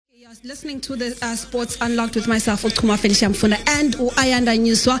Listening to the Sports Unlocked with myself, Ukuma Fenishamfuna, and Ayanda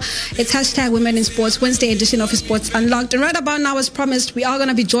Newswa. It's hashtag Women in Sports, Wednesday edition of Sports Unlocked. And right about now, as promised, we are going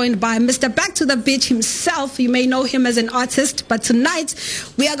to be joined by Mr. Back to the Beach himself. You may know him as an artist, but tonight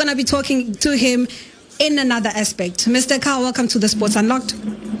we are going to be talking to him in another aspect. Mr. Carl, welcome to the Sports Unlocked.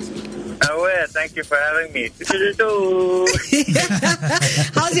 Oh, thank you for having me.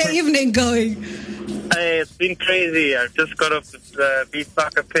 How's your evening going? Hey, it's been crazy. I just got off the beach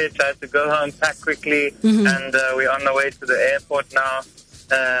soccer pitch. I had to go home, pack quickly, and we're on the way to the airport now.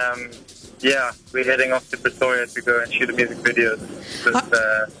 We're heading off to Pretoria to go and shoot a music video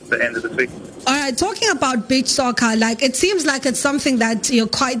the end of this week. All right, talking about beach soccer, it seems like it's something that you're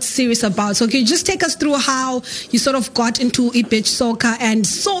quite serious about. So can you just take us through how you sort of got into beach soccer and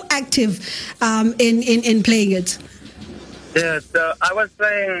so active in playing it? Yeah, so I was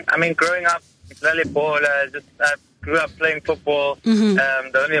playing, growing up, volleyball, I grew up playing football, the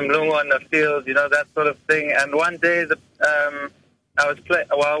only mlungu on the field, that sort of thing. And one day, I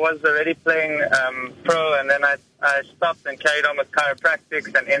was already playing pro, and then I stopped and carried on with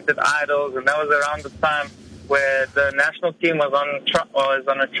chiropractics and entered idols, and that was around the time where the national team was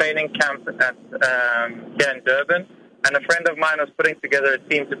on a training camp at here in Durban, and a friend of mine was putting together a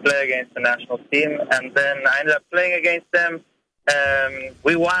team to play against the national team, and then I ended up playing against them.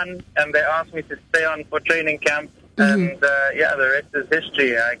 We won, and they asked me to stay on for training camp, and the rest is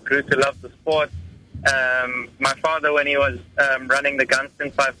history. I grew to love the sport. My father, when he was running the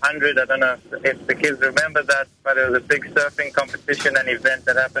Gunston 500, I don't know if the kids remember that, but it was a big surfing competition and event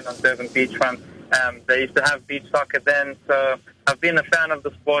that happened on Durban beachfront. They used to have beach soccer then, so I've been a fan of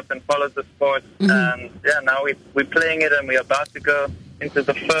the sport and followed the sport. Now we're playing it, and we're about to go into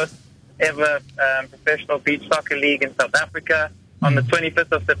the first ever professional beach soccer league in South Africa on the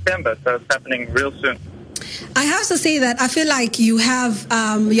 25th of September, so it's happening real soon. I have to say that I feel like you have,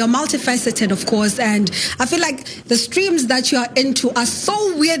 you're multifaceted, of course, and I feel like the streams that you are into are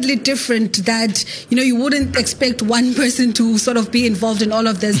so weirdly different that, you wouldn't expect one person to sort of be involved in all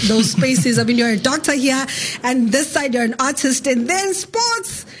of those spaces. You're a doctor here, and this side you're an artist, and then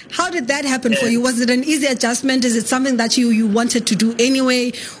sports. How did that happen for you? Was it an easy adjustment? Is it something that you wanted to do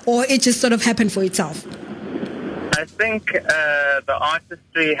anyway, or it just sort of happened for itself? I think the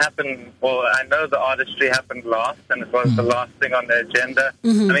artistry happened, I know the artistry happened last, and it was the last thing on the agenda.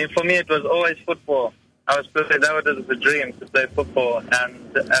 For me, it was always football. That was the dream, to play football.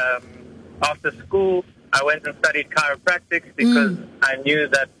 And after school, I went and studied chiropractics because I knew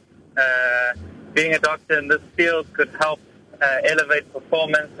that being a doctor in this field could help elevate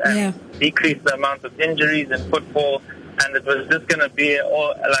performance and decrease the amount of injuries in football. And it was just going to be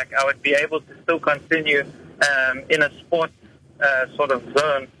I would be able to still continue in a sport sort of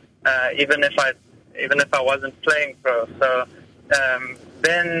zone, even if I wasn't playing pro. So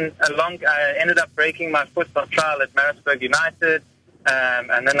then I ended up breaking my foot on trial at Maritzburg United,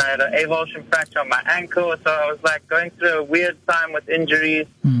 and then I had an avulsion fracture on my ankle. So I was going through a weird time with injuries,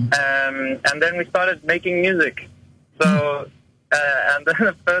 and then we started making music. So and then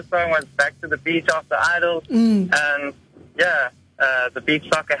the first song was Back to the Beach after Idols, and the beach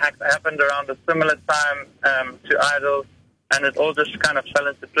soccer happened around a similar time to Idols, and it all just kind of fell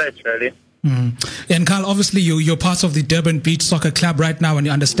into place, really. And Carl, obviously you're part of the Durban Beach Soccer Club right now, and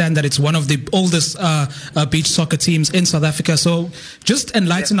you understand that it's one of the oldest beach soccer teams in South Africa. So just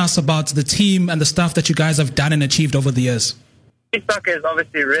enlighten us about the team and the stuff that you guys have done and achieved over the years. Beach soccer is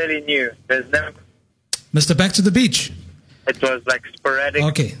obviously really new. There's never... Mr. Back to the Beach. It was sporadic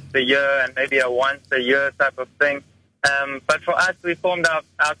the year and maybe a once a year type of thing. But for us, we formed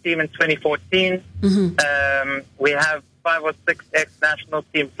our team in 2014. We have 5 or 6 ex-national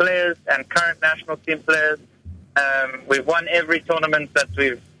team players and current national team players. We've won every tournament that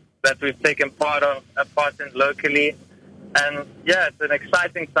we've taken part in locally. And it's an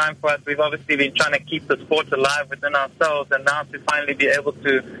exciting time for us. We've obviously been trying to keep the sport alive within ourselves, and now to finally be able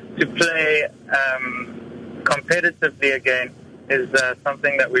to play competitively again is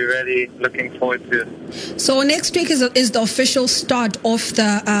something that we're really looking forward to. So next week is the official start of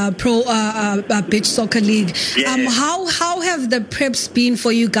the Pro Beach Soccer League. How have the preps been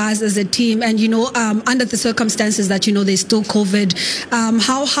for you guys as a team? And under the circumstances that there's still COVID,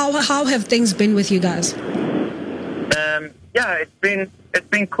 how have things been with you guys? It's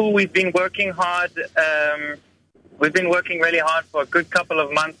been cool. We've been working hard. We've been working really hard for a good couple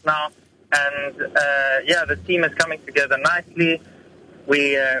of months now. And the team is coming together nicely.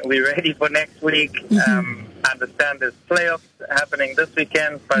 We're ready for next week. I understand there's playoffs happening this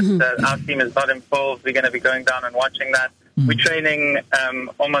weekend, but our team is not involved. We're going to be going down and watching that. We're training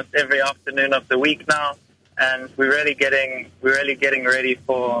almost every afternoon of the week now, and we're really getting ready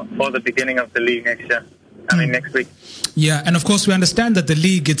for the beginning of the league next year. Next week. Yeah, and of course we understand that the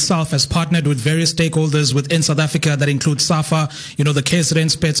league itself has partnered with various stakeholders within South Africa that include SAFA, the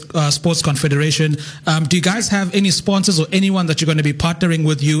KZN Sports Confederation. Do you guys have any sponsors or anyone that you're going to be partnering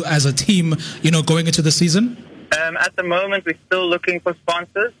with you as a team, going into the season? At the moment, we're still looking for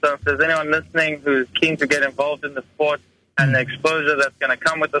sponsors. So if there's anyone listening who's keen to get involved in the sport and the exposure that's going to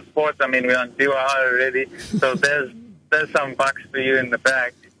come with the sport, we're on DUI already. So there's some bucks for you in the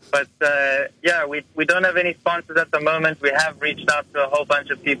bag. But, we don't have any sponsors at the moment. We have reached out to a whole bunch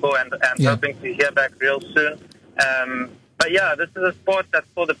of people and hoping to hear back real soon. This is a sport that's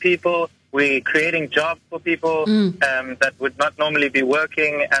for the people. We're creating jobs for people that would not normally be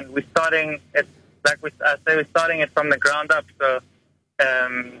working. And we're starting it, we're starting it from the ground up. So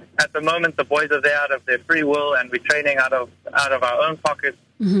at the moment, the boys are there out of their free will, and we're training out of our own pockets.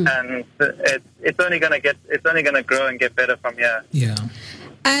 And it's only going to grow and get better from here. Yeah.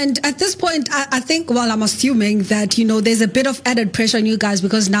 And at this point, I think, I'm assuming that, there's a bit of added pressure on you guys,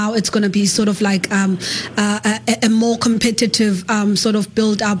 because now it's going to be sort of like a more competitive sort of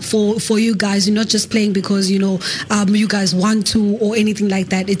build up for you guys. You're not just playing because, you guys want to or anything like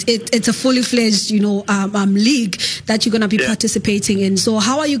that. It's a fully fledged, league that you're going to be participating in. So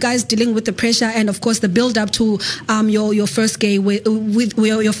how are you guys dealing with the pressure and, of course, the build up to your first game with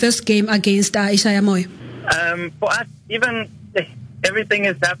your first game against Ishaya Moy? For us, everything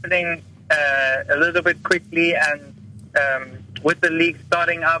is happening a little bit quickly, and with the league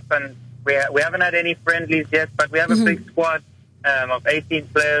starting up, and we haven't had any friendlies yet, but we have a big squad of 18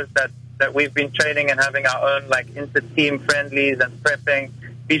 players that we've been training and having our own inter-team friendlies and prepping.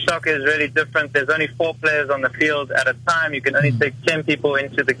 Beach soccer is really different. There's only 4 players on the field at a time. You can only take 10 people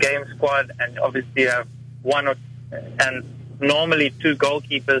into the game squad, and obviously you have and normally 2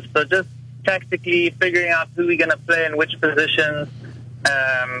 goalkeepers. So just tactically figuring out who we're going to play in which positions,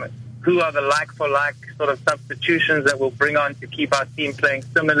 who are the like-for-like sort of substitutions that we'll bring on to keep our team playing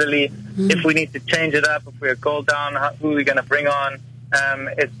similarly. If we need to change it up, if we're a goal down, who are we going to bring on?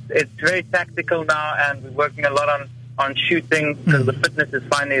 It's very tactical now, and we're working a lot on shooting because the fitness is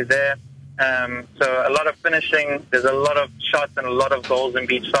finally there. So a lot of finishing. There's a lot of shots and a lot of goals in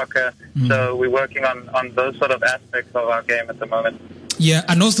beach soccer. So we're working on those sort of aspects of our game at the moment. Yeah,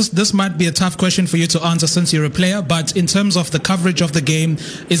 I know this might be a tough question for you to answer since you're a player, but in terms of the coverage of the game,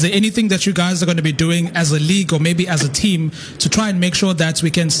 is there anything that you guys are going to be doing as a league or maybe as a team to try and make sure that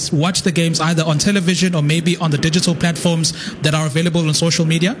we can watch the games either on television or maybe on the digital platforms that are available on social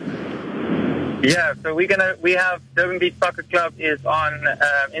media? Yeah, so we have Durban Beach Soccer Club is on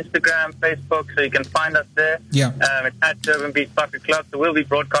Instagram, Facebook, so you can find us there. Yeah. It's at Durban Beach Soccer Club, so we'll be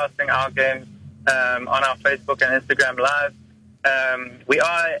broadcasting our games on our Facebook and Instagram live. We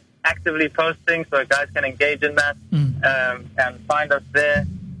are actively posting, so guys can engage in that and find us there.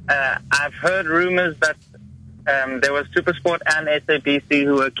 I've heard rumors that there was SuperSport and SABC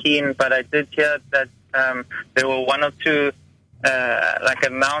who were keen, but I did hear that there were 1 or 2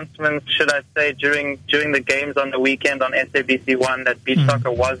 announcements, should I say, during the games on the weekend on SABC1 that beach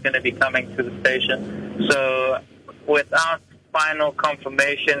soccer was going to be coming to the station. So without final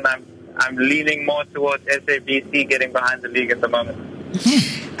confirmation, I'm leaning more towards SABC getting behind the league at the moment.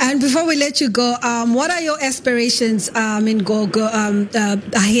 And before we let you go, what are your aspirations ahead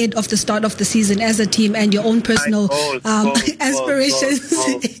of the start of the season as a team and your own personal aspirations?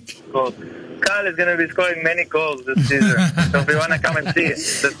 Goals. Carl is going to be scoring many goals this season. So if you want to come and see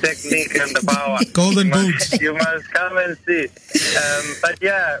the technique and the power, golden boots, you must come and see. But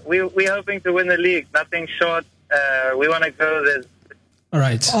yeah, we're hoping to win the league. Nothing short. We want to go. There's all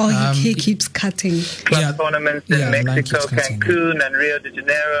right. He keeps cutting. Club tournaments in Mexico, Cancun, and Rio de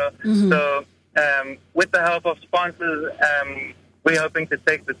Janeiro. So with the help of sponsors, we're hoping to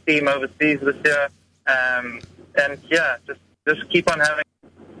take the team overseas this year. And yeah, just keep on having.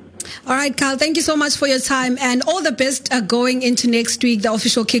 All right, Carl, thank you so much for your time and all the best going into next week, the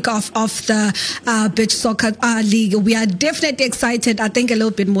official kickoff of the Beach Soccer League. We are definitely excited, I think a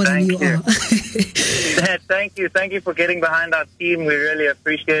little bit more than you are. Thank you. Thank you for getting behind our team. We really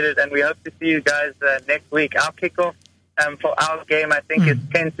appreciate it, and we hope to see you guys next week. Our kickoff for our game, I think, is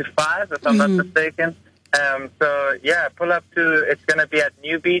 10 to 5, if I'm not mistaken. So, yeah, pull up to, it's going to be at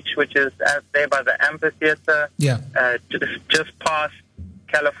New Beach, which is out there by the amphitheater, just past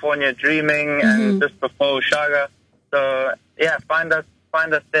California Dreaming and just before Ushaga. So yeah, find us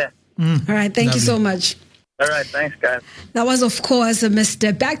there. All right, thank you so much. All right, thanks, guys. That was, of course,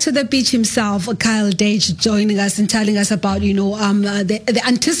 Mr. Back to the Beach himself, Kyle Dage, joining us and telling us about, the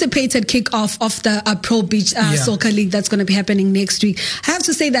anticipated kickoff of the Pro Beach Soccer League that's going to be happening next week. I have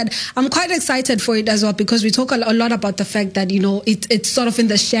to say that I'm quite excited for it as well, because we talk a lot about the fact that, it's sort of in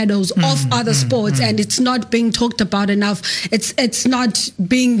the shadows of other sports, and it's not being talked about enough. It's not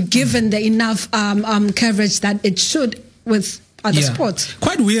being given the enough coverage that it should with other sports.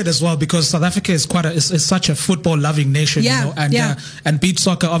 Quite weird as well, because South Africa is is such a football loving nation, and beach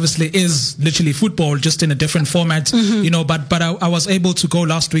soccer obviously is literally football, just in a different format, but I was able to go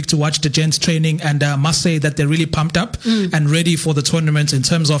last week to watch the gents training, and I must say that they're really pumped up and ready for the tournament in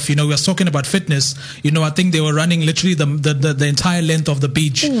terms of, we were talking about fitness, I think they were running literally the entire length of the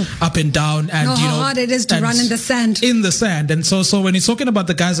beach up and down, and how hard it is to run in the sand. And so when you're talking about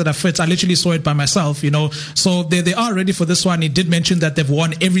the guys that are fit, I literally saw it by myself, so they are ready for this one. He did mention that they've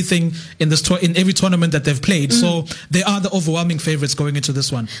won everything in every tournament that they've played, so they are the overwhelming favorites going into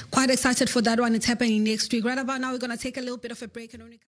this one. Quite excited for that one. It's happening next week. Right about now, we're going to take a little bit of a break and only